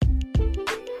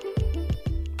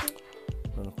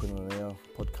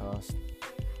podcast,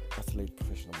 athlete,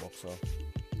 professional boxer,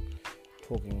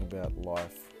 talking about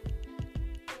life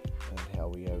and how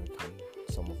we overcome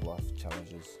some of life's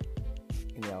challenges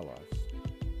in our lives.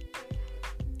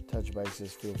 Touch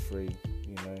bases, feel free,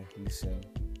 listen,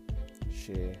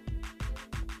 share,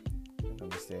 and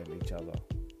understand each other.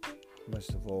 Most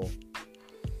of all,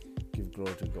 give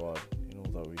glory to God in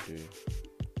all that we do.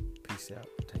 Peace out.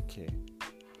 Take care.